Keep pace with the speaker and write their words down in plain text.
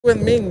with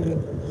me.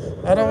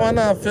 I don't want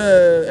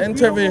to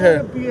interview If you her.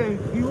 don't want to be a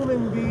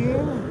human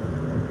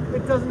being,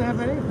 it doesn't have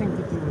anything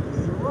to do with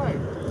you. You're right.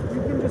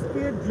 You can just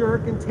be a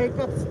jerk and take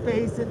up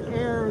space and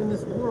air in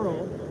this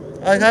world.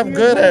 I And have be a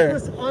good hair.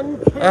 ruthless,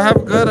 uncaring I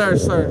have good hair, person.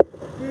 sir.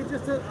 Be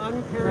just an I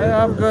uncaring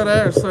have good person.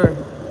 hair, sir.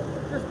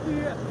 Just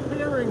be a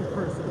caring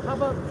person. How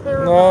about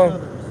care about No.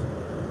 others?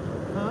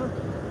 Huh?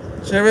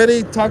 She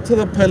already talked to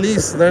the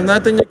police. There's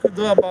nothing you could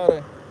do about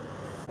it.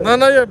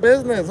 None of your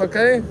business,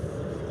 okay?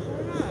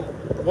 Why not?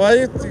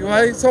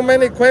 Why so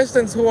many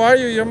questions? Who are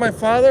you? You're my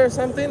father or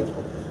something?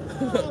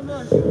 No, I'm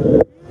a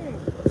human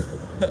being.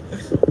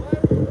 Why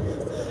are you so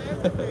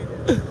aggravated?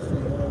 I'm just a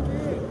human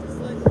being,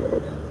 just like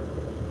you.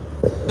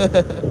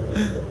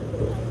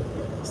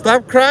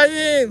 Stop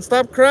crying!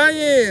 Stop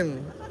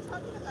crying! I'm not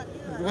talking about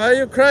you at Why all.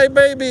 you cry,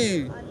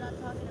 baby? I'm not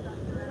talking about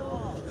you at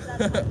all.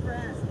 That's my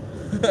friend.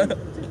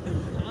 Just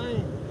be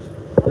kind.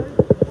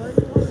 Why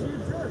do you want to be a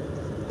jerk?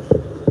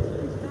 Just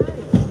be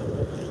kind.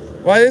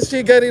 Why is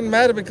she getting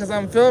mad because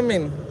I'm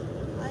filming?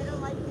 I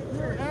don't like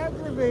You're pictures.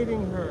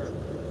 aggravating her.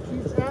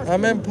 She's asking.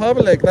 I'm in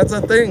public. That's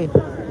a thing.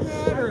 Doesn't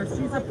matter.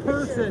 She's a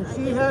person. I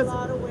She gained has. a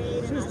lot of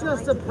weight and She's I don't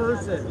just like a to be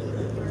on person. this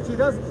She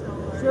doesn't.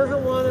 She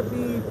doesn't want to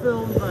be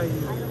filmed by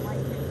I you. don't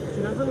like pictures.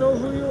 She doesn't know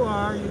who you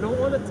are. You don't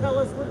want to tell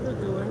us what you're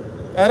doing.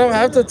 I don't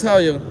have to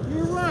tell you.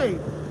 You're right.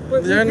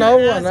 But You're we no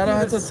can one. ask I don't you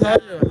have to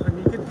stop, tell you. and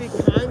you can be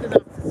kind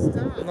enough to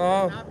stop.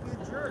 No. And not be a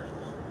jerk.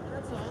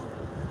 That's all.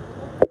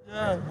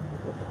 Yeah.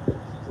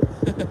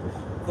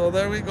 So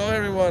there we go,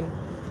 everyone.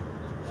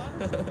 Why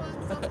don't you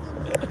find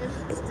something more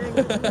interesting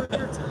to do with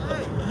your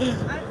time?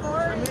 I'm I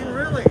boring. mean,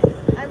 really.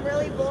 I'm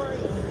really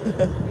boring.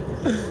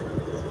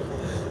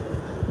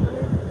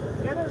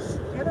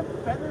 Get a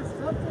better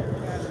subject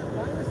matter.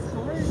 Find a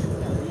story to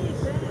tell.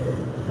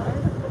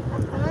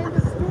 Find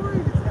a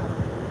story to tell.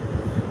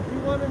 If you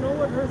want to know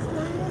what her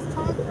story is,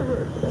 talk to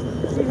her.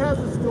 She has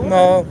a story.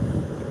 No.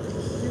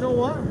 You know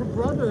what? Her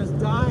brother is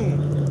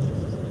dying.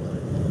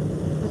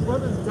 Her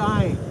brother's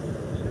dying.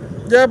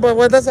 Yeah, but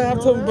what does it have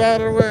You to know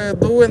that?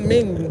 do with me?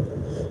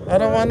 I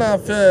don't want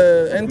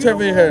to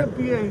interview If you her. don't want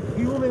to be a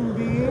human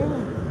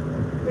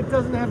being, it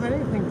doesn't have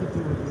anything to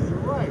do with you. You're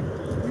right.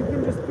 You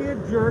can just be a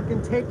jerk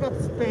and take up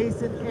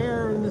space and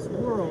air in this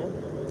world.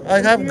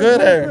 I And have be a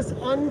good hair. ruthless,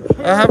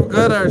 uncaring I have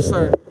good hair, person.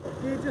 sir.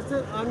 Be just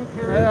an I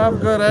uncaring have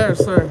person. good hair,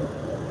 sir.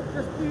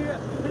 Just be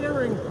a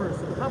caring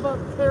person. How about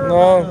care No.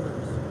 about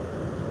others?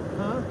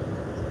 Huh?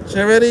 She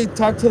already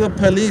talked to the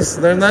police.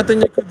 There's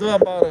nothing you could do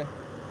about it.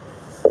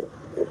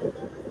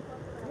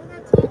 We're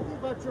not talking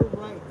about your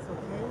rights,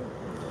 okay?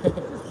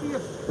 Just be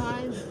a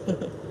kind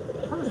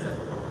person.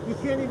 You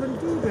can't even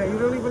do that. You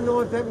don't even know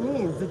what that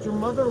means. Did your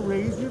mother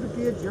raise you to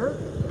be a jerk?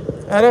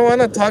 I don't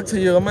want to talk to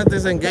you. I'm gonna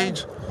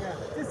disengage. Yeah.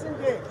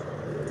 Disengage.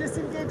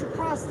 Disengage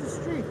across the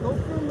street.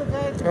 Don't film the guy.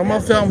 At the I'm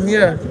gonna gas film station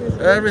here. watching his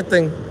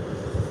Everything.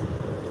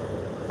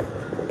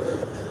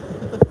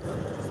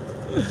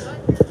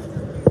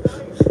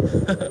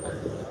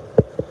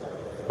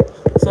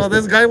 So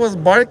this guy was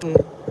barking.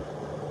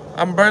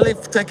 I'm barely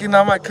taking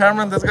out my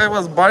camera and this guy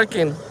was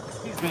barking.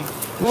 Excuse me.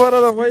 What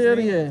out of the way,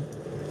 idiot?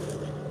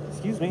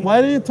 Excuse me.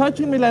 Why are you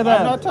touching me like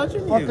that? I'm not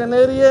touching you. Fucking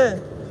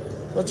idiot.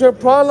 What's your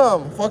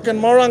problem? Fucking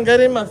moron, get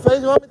in my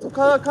face. You want me to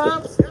call the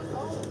cops?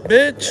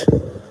 Bitch.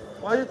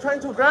 Why are you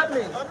trying to grab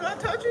me? I'm not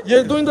touching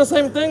You're doing the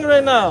same thing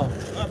right now.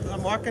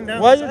 I'm walking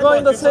down. Why are you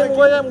going the same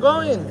way I'm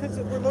going? Because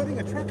we're loading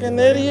a truck. Fucking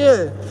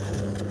idiot.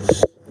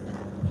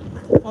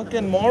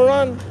 Fucking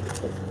moron.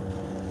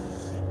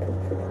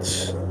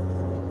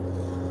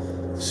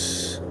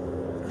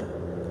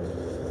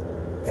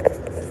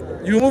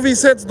 You movie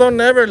sets don't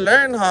never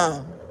learn,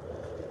 huh?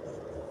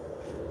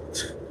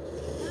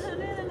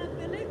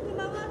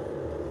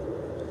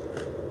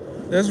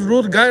 This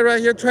rude guy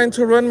right here trying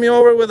to run me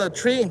over with a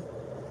tree.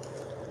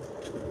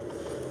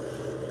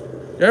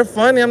 You're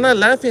funny, I'm not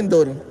laughing,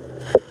 dude.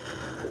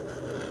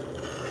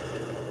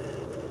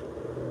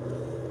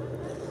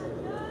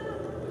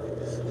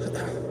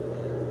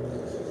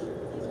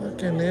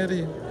 Fucking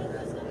idiot.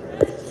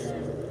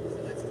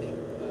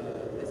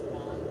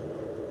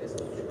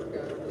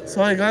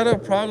 So I got a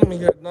problem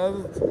here.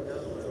 Now,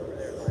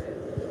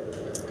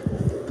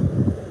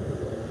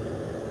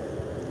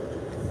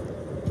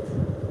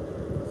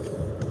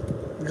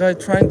 guy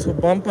trying to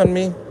bump on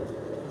me.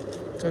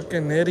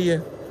 Fucking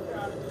idiot.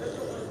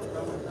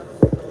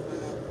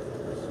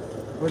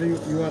 What do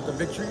you want the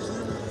big trees?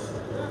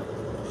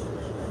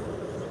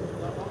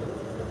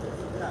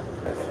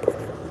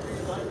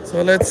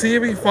 So let's see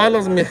if he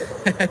follows me.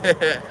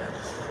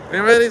 We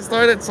already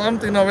started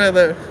something over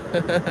there.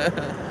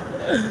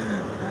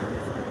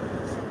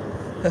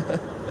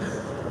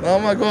 Now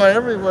I'm gonna go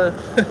everywhere.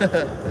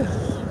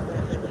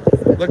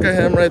 Look at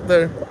him right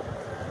there.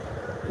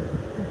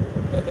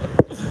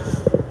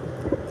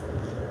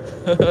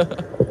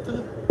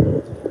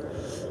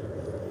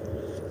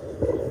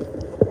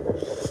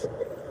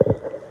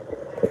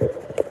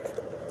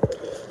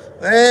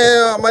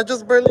 Damn, I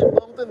just barely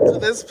bumped into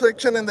this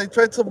section and they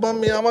tried to bump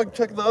me. I'm gonna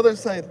check the other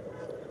side.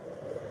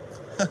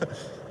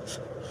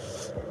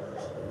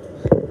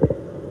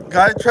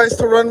 Guy tries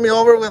to run me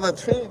over with a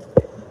tree.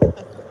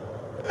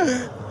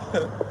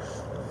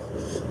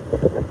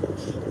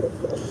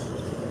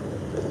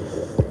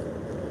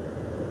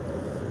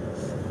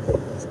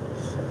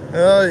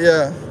 Oh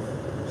yeah,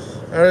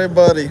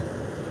 everybody.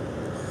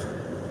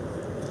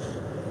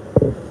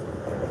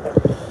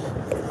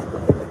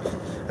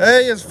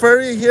 Hey, is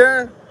Furry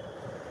here?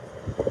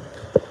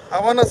 I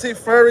want to see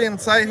Furry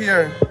inside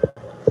here.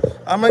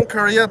 I'm in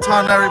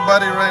Koreatown,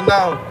 everybody, right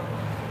now.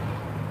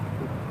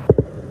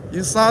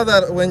 You saw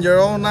that when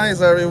your own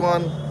eyes,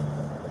 everyone.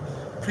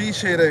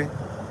 Appreciate it.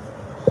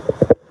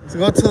 Let's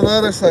go to the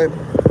other side.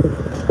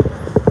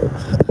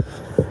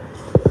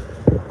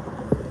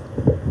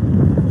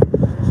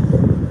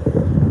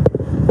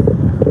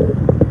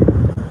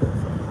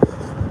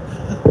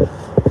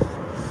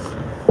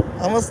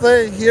 I'm gonna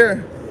stay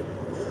here.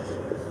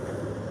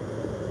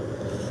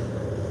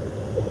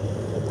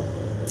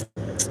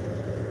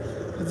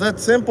 It's that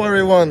simple,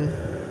 everyone.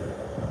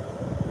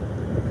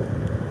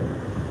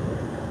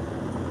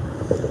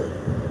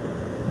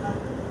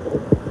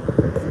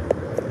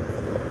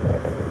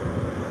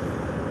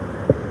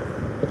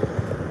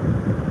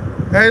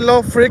 Hey,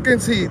 low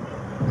frequency.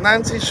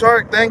 Nancy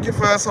Shark, thank you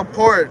for the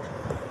support.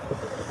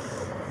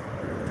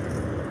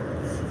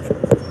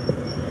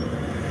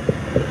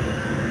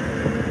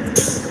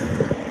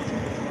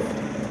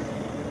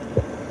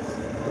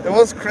 It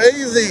was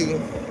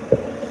crazy.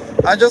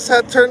 I just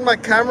had turned my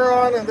camera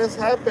on and this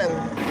happened.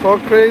 So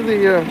crazy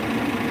here.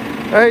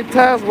 Hey,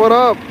 Taz, what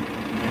up?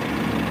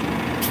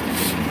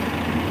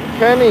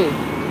 Kenny.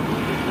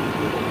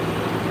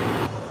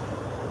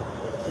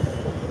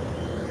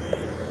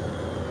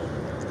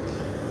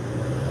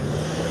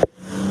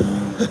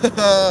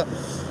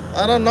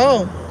 I don't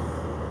know.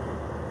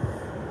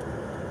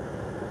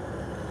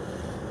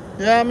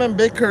 Yeah, I'm in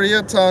Big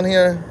Koreatown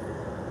here.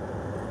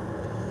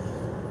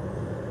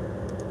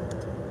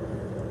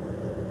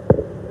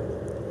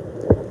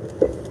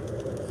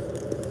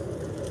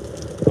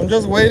 I'm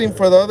just waiting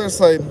for the other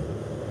side.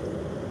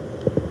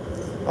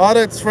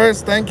 Audits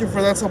first, thank you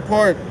for that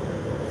support.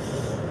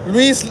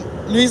 Luis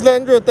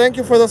Landro, thank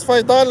you for those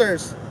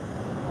 $5.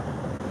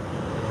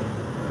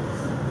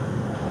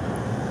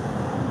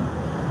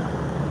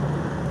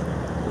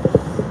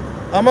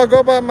 I'm gonna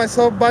go by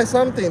myself, buy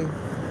something.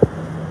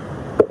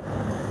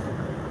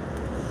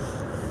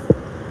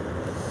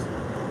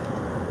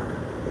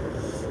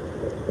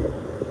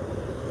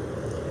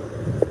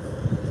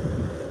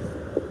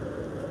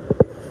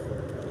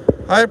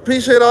 I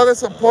appreciate all the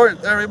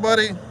support,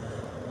 everybody.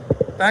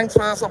 Thanks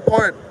for the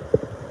support.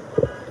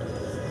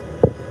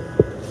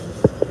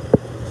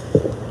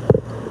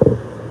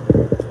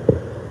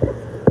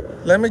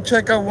 Let me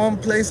check out one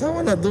place I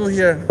want to do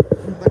here,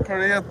 the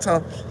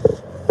Koreatown.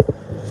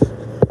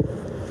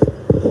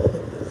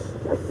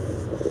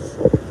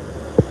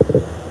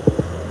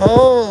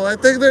 Oh, I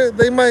think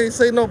they might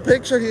say no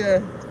picture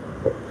here.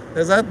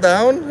 Is that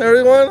down,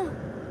 everyone?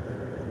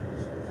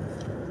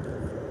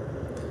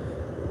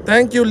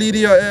 Thank you,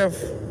 Lydia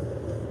F.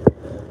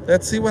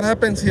 Let's see what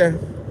happens here.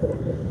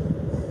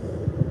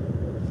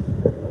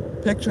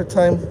 Picture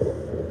time.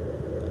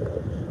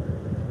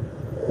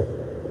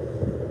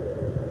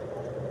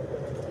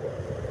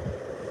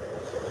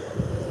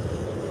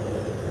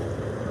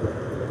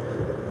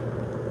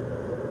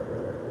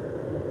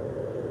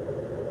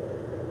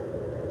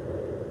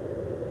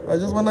 I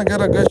just want to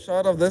get a good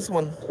shot of this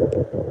one.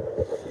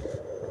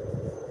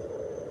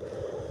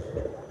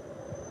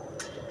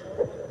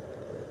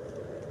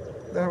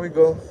 There we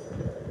go.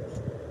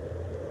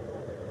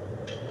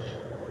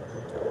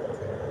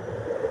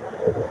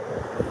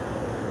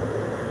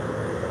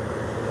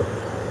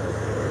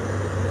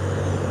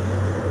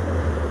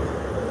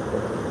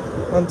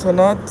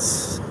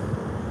 Antonats.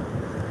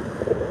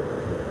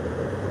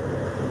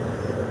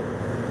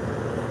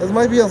 This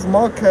might be a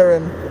small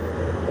Karen.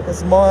 A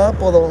small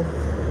apple though.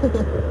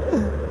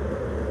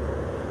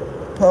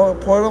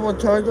 Portable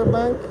charger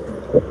bank.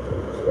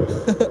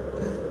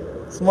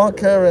 Small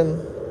Karen.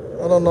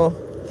 I don't know.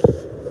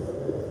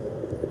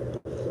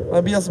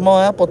 Might be a small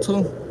apple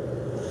too.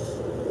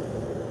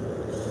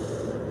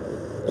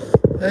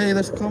 Hey,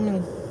 there's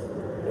coming.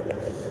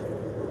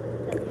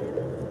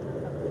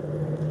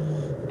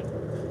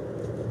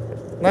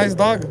 Nice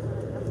dog.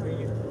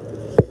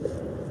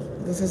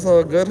 This is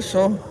a good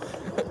show.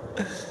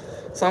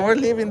 So we're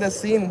leaving the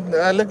scene.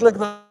 I look like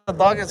the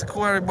dog is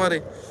cool,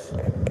 everybody.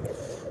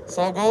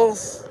 So go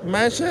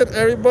smash it,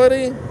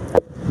 everybody.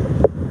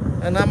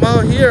 And I'm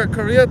out here,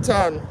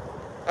 Koreatown.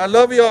 I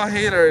love you all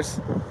haters.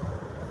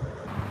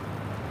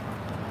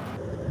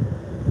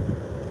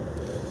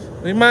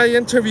 We might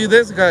interview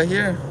this guy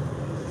here.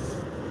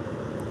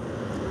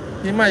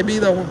 He might be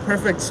the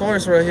perfect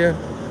source right here.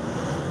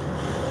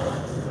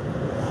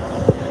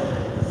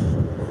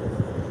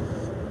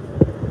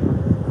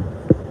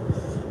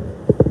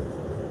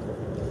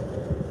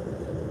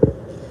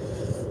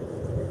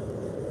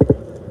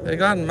 They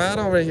got mad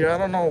over here. I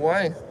don't know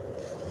why.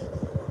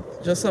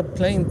 Just a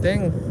plain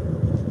thing.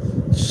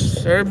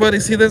 Everybody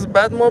see this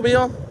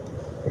Batmobile?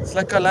 It's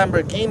like a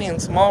Lamborghini in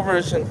small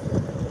version.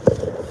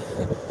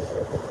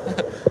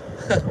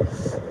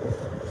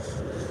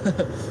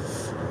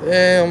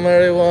 Damn,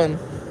 everyone.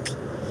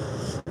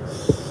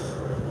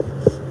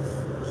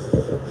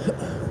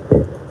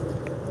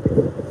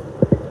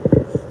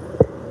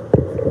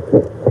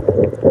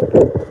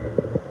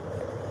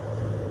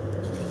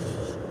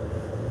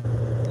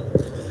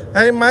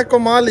 Hey, Michael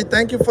Molly,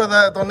 thank you for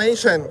that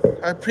donation.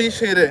 I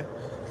appreciate it.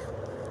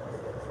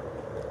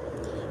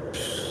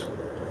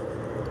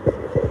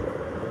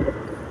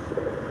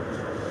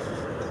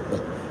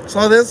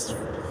 So this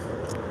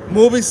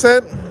movie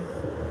set.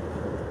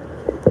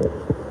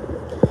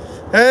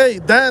 Hey,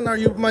 Dan, are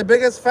you my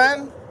biggest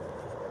fan?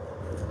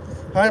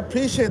 I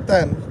appreciate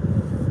that.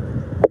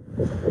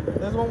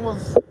 This one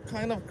was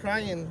kind of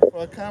crying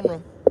for a camera.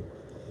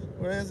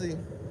 Where is he?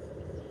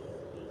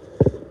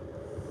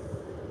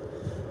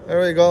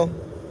 There we go.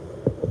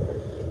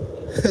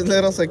 His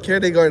little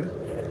security guard.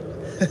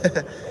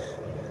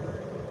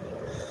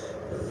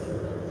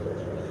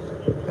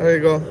 There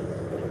you go.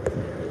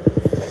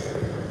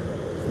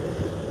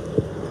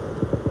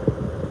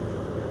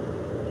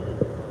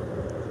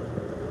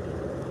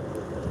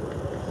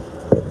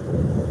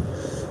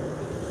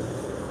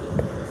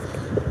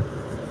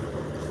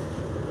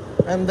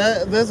 And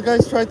this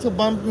guy's tried to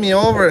bump me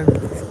over.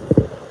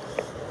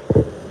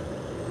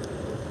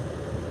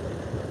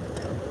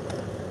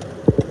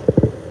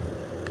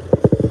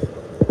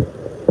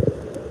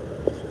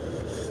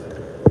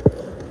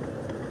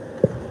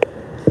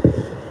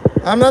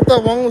 I'm not the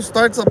one who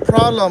starts a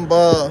problem,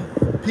 but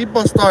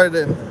people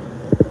started.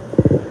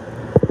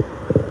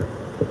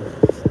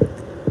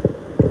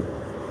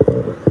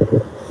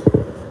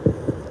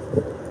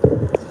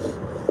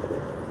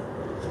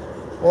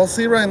 We'll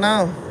see right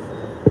now.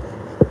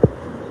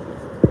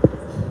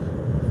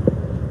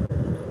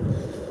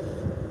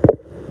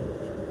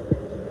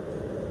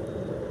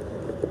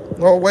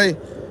 Oh wait,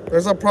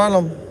 there's a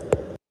problem.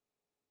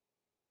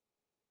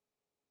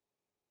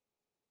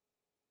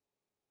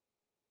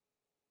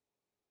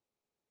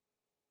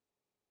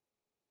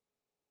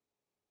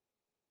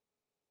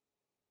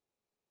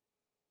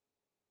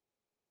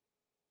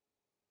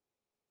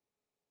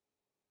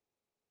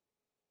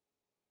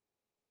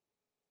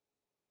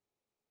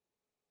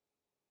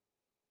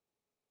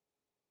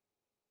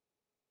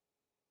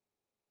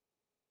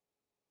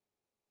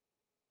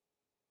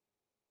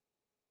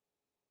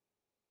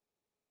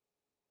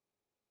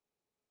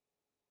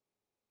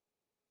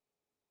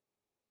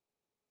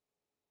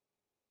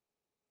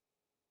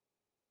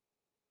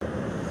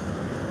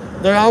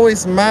 They're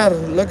always mad.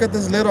 Look at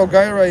this little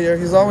guy right here.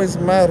 He's always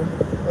mad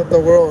at the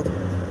world.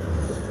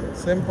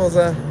 Simple as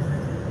that.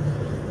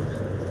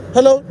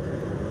 Hello.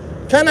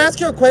 Can I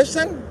ask you a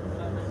question?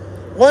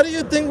 What do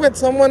you think when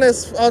someone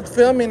is out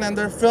filming and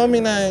they're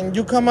filming and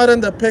you come out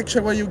in the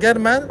picture where you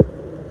get mad?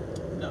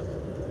 No.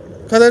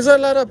 Because there's a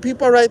lot of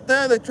people right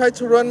there that tried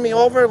to run me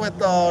over with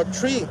a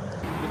tree.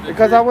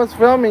 Because I was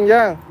filming,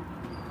 yeah.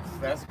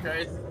 That's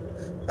crazy.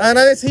 And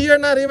I see you're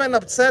not even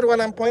upset when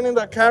I'm pointing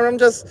the camera.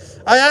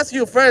 I ask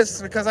you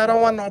first because I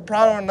don't want no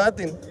problem or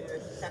nothing.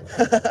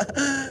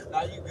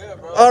 Now you good,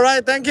 bro. All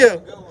right, thank you.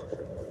 Good one.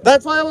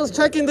 That's why I was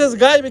checking this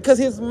guy because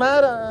he's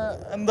mad.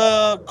 And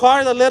the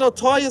car, the little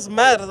toy is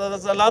mad.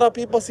 There's a lot of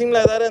people seem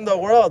like that in the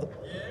world.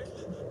 Yeah?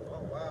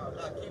 Oh, wow.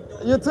 Now keep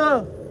doing You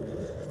too.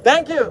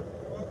 Thank you.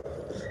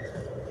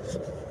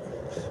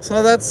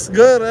 So that's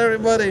good,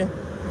 everybody.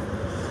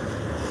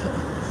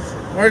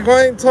 We're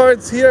going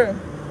towards here.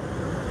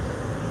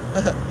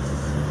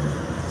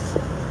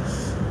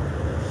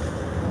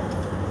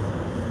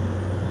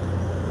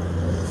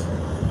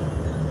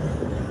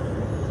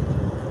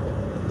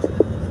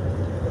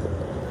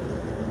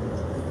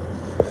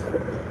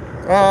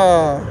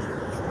 Ah.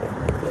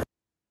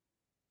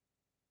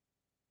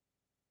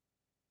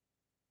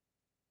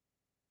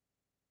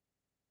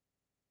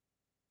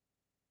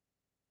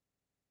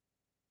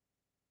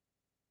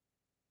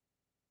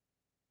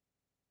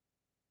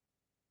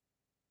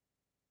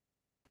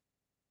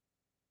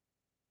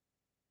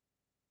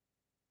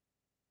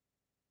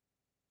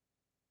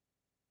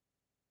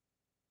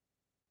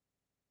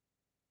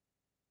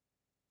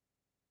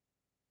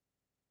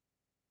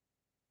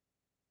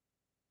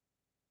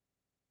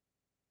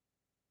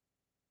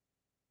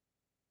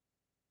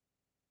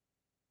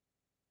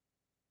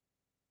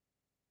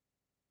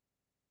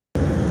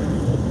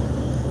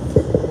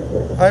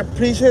 I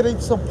appreciate each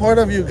support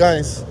of you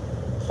guys.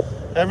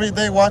 Every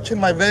day watching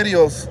my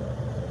videos.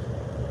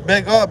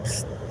 Big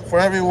ups for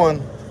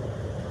everyone.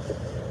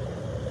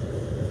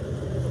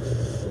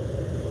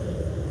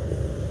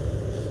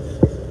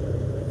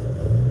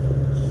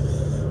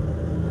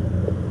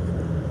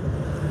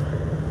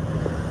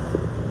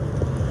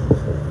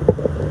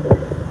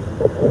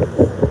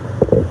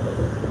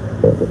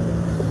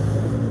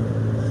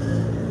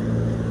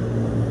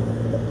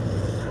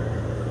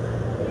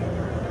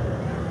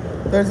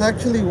 There's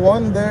actually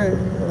one there.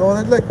 Oh,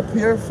 there's like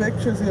pure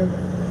pictures here.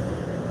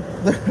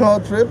 They're all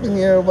tripping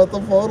here about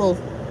the photos.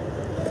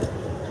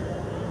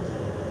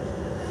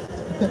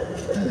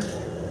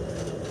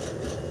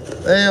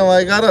 Damn,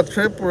 I got a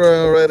tripper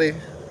already.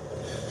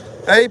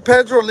 Hey,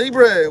 Pedro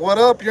Libre, what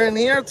up? You're in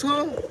here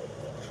too?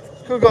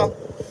 Cool, go.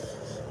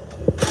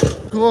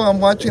 Cool, I'm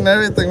watching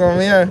everything from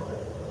here.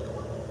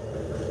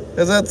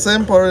 It's that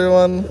simple,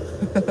 everyone.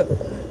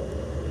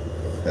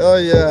 Oh,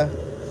 yeah.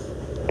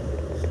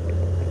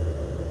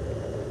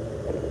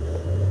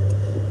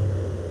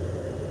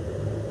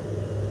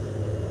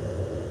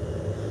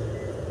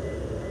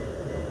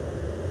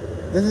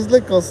 This is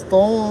like a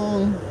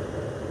stone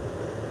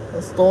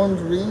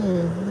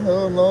ring. I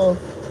don't know.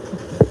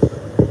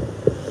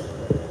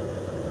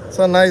 It's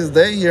a nice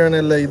day here in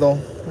LA though,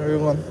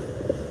 everyone.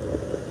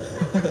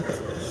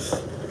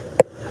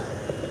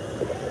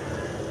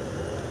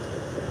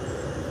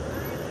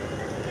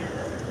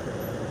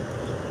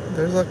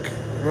 There's a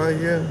right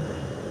here.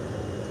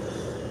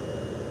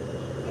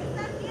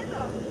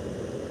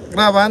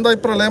 ¿Grabando? ¿Hay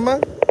problema?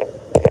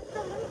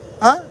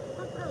 ¿Ah?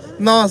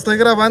 No, estoy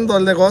grabando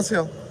el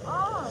negocio.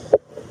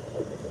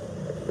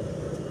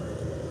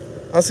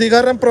 Así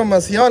agarren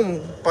promoción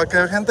para que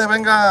la gente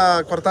venga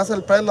a cortarse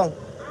el pelo.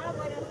 Ah,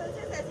 bueno,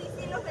 entonces así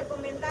sí lo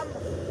recomendamos.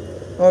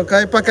 Ok,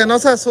 para que no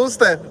se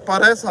asuste,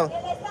 por eso. Le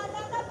están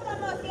dando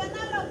promoción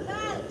al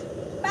local.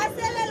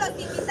 Pásele, los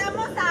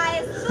invitamos a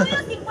Estudio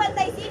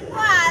 55,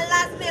 a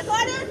las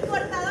mejores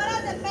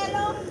cortadoras de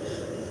pelo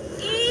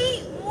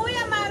y muy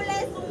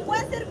amables, un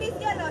buen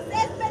servicio, los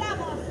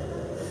esperamos.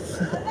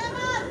 Nos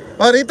vemos.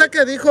 Ahorita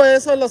que dijo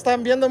eso, lo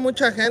están viendo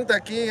mucha gente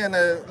aquí,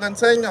 lo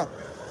enseño.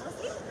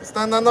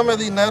 Están dándome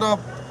dinero.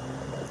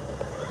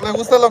 Les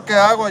gusta lo que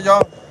hago yo.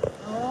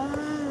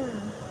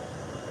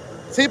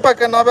 Sí, para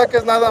que no vea que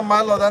es nada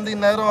malo, dan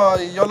dinero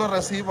y yo lo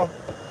recibo.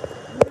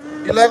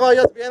 Y luego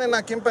ellos vienen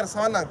aquí en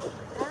persona.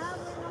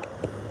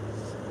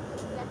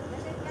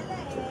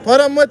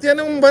 Pero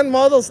tiene un buen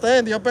modo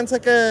usted. Yo pensé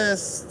que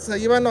se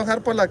iba a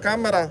enojar por la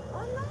cámara.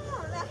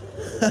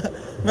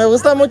 Me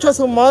gusta mucho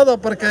su modo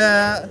porque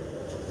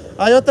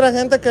hay otra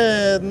gente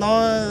que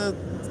no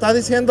está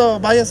diciendo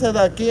váyase de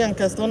aquí,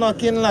 aunque esté uno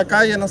aquí en la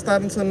calle, no está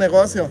en su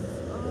negocio.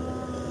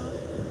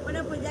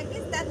 Bueno, pues ya que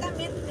está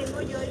también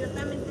tengo yo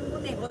también tengo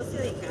un negocio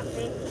de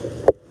café.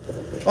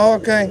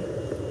 Ok.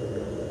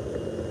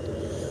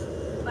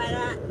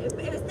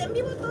 ¿Está en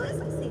vivo todo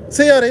eso? Sí.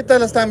 Sí, ahorita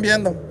lo están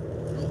viendo.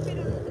 Ay,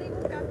 pero no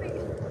traigo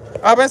café.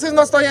 A veces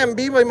no estoy en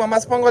vivo y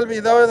nomás pongo el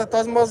video y de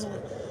todos modos,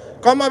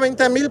 como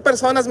 20,000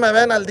 personas me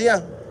ven al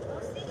día. Oh,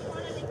 sí,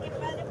 órale, qué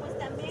padre, pues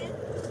también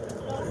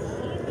los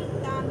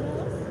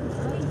invitamos.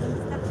 Ay, ¿dónde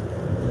está?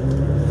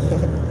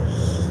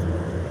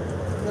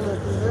 Que los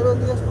primeros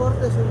 10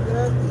 cortes son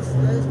gratis.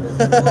 Ya después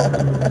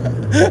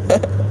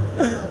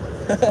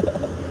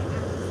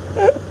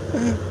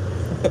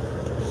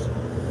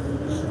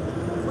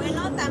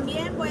Bueno,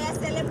 también voy a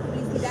hacerle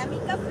publicidad a mi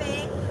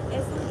café.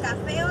 Es un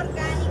café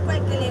orgánico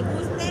al que le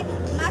guste.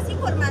 Más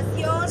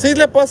información. ¿Sí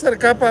le puedo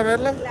acercar para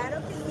verla?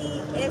 Claro que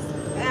sí.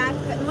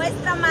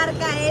 Nuestra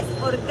marca es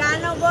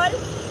Organogol,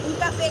 un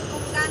café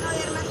con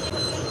ganoderma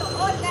 100%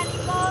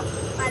 orgánico.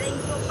 Para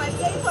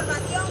cualquier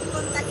información,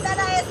 contactar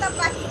a esta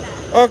página.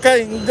 Ok,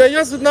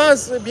 ellos no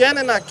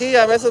vienen aquí,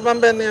 a veces van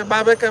a venir, va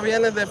a ver que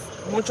vienen de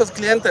muchos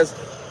clientes.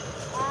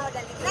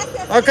 Órale,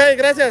 gracias. Ok,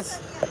 gracias.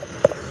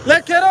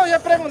 Le quiero ya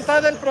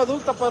preguntar del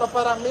producto, pero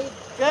para mí,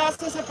 ¿qué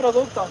hace ese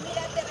producto?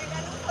 Mira, te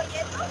regalo un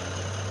folleto.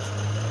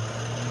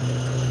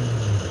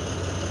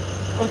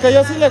 Porque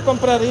yo sí le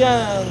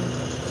compraría.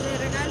 Le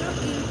regalo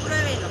y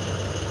pruébelo.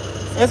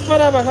 ¿Es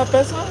para bajar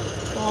peso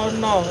o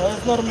no?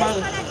 Es normal.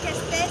 Es para que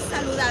estés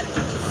saludable.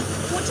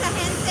 Mucha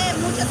gente,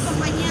 muchas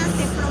compañías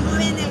te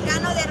promueven el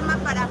ganoderma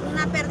para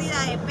una pérdida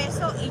de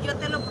peso y yo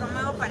te lo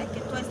promuevo para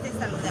que tú estés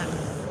saludable.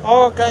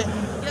 Ok.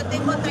 Yo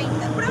tengo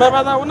 30. ¿Me va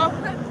a dar uno?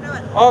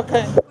 Pruébalo. Ok.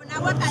 Con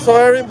agua caliente. So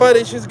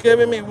everybody, she's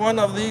giving me one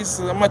of these.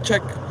 I'm gonna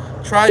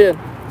try it.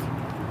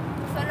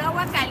 Solo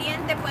agua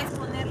caliente, puedes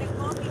ponerle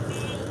coffee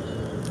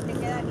y te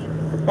queda bien.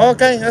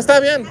 Ok, está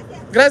bien.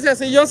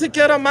 Gracias. Y yo si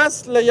quiero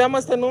más, le llamo a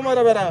este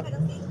número, ¿verdad? Pero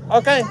sí,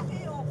 Ok.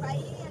 o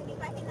ahí en mi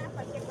página,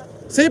 cualquier cosa.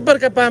 Sí,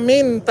 porque para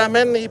mí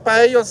también y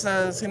para ellos,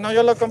 si no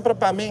yo lo compro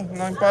para mí,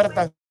 no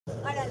importa.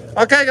 Órale.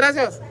 Ok,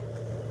 gracias.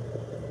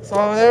 So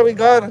there we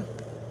go.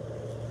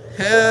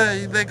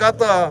 Hey, they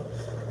got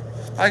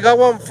I got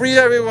one free,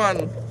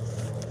 everyone.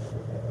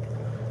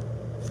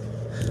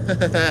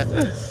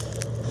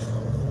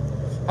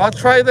 I'll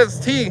try this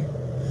tea,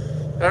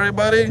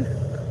 everybody.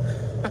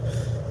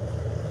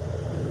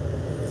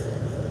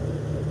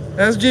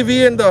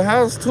 SGV in the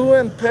house too,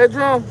 and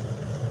Pedro.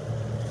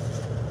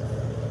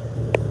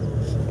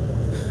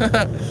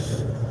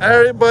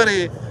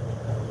 Everybody,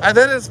 I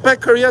didn't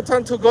expect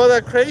Koreatown to go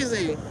that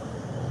crazy.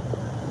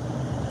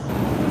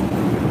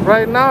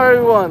 Right now,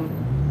 everyone,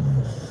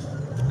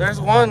 there's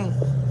one.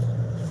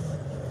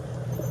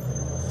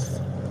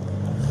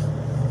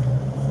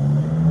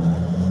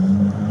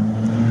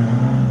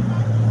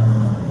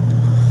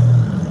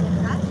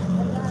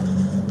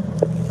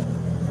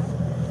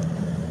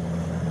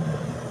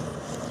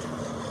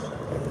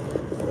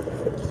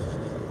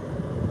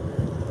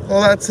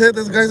 Well, that's it.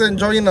 This guy's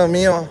enjoying a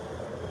meal.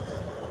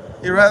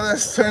 He rather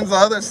turns the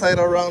other side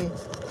around.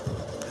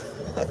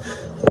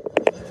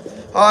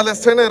 Oh,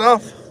 let's turn it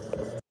off.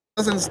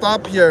 doesn't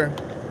stop here.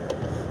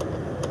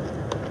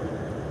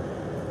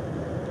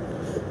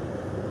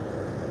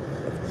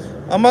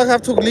 I'm gonna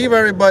have to leave,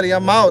 everybody.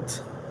 I'm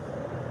out.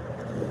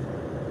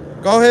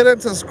 Go ahead and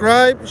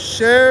subscribe,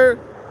 share.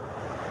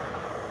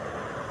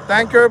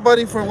 Thank you,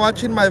 everybody, for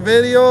watching my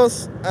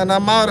videos. And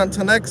I'm out.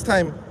 Until next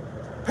time.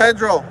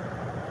 Pedro.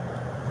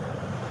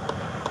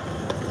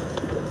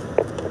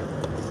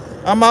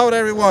 I'm out,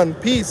 everyone.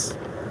 Peace.